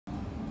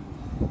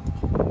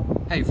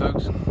Hey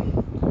folks,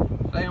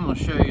 today I'm going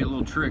to show you a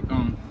little trick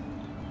on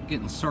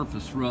getting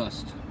surface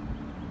rust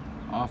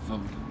off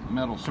of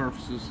metal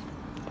surfaces.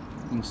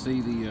 You can see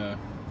the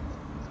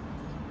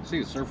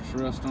surface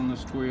rust on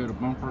this Toyota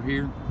bumper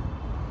here.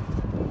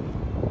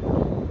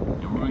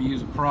 And we're going to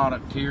use a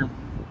product here,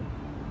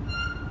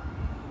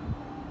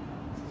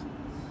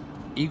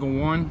 Eagle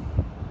One,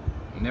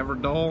 never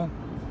dull.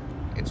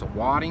 It's a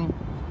Wadding.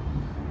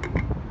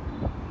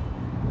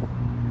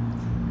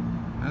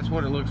 That's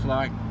what it looks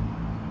like.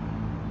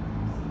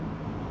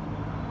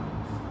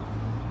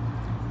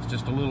 It's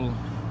just a little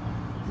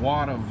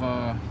wad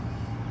of,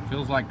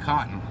 feels like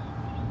cotton,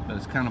 but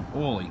it's kind of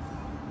oily.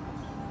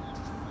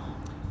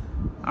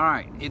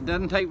 Alright, it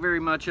doesn't take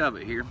very much of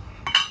it here.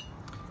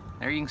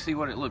 There you can see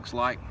what it looks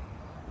like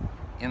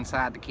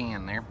inside the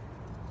can there.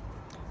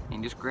 You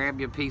can just grab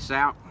your piece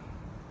out.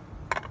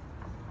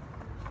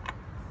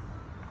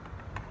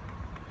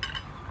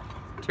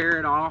 Tear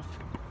it off.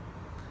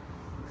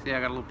 See, I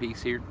got a little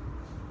piece here.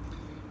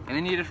 And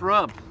then you just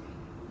rub.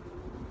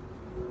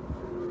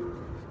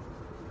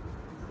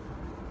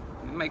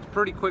 It makes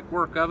pretty quick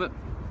work of it.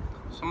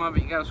 Some of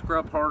it you gotta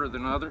scrub harder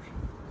than others.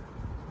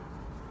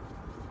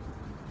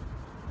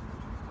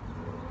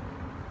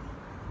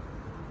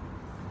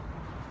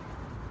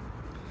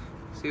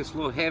 See, it's a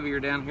little heavier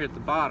down here at the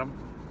bottom.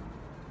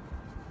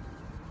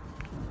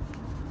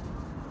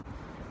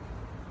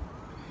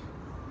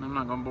 I'm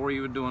not gonna bore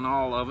you with doing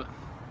all of it.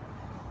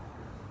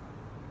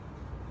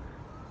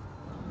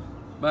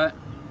 But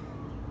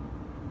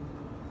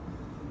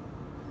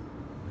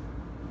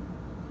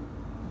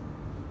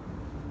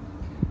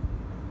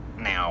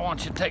now I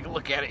want you to take a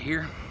look at it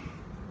here.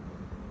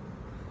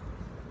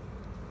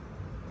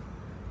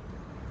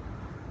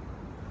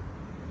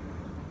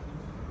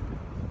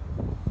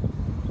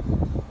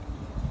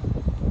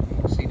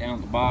 See down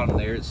at the bottom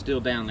there, it's still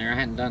down there. I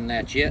hadn't done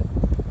that yet.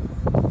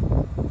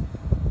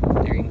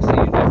 There you can see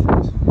the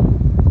difference.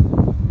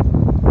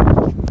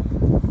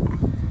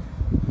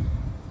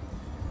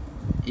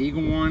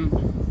 Eagle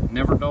One,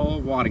 never dull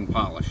wadding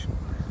polish.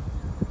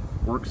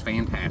 Works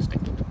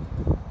fantastic.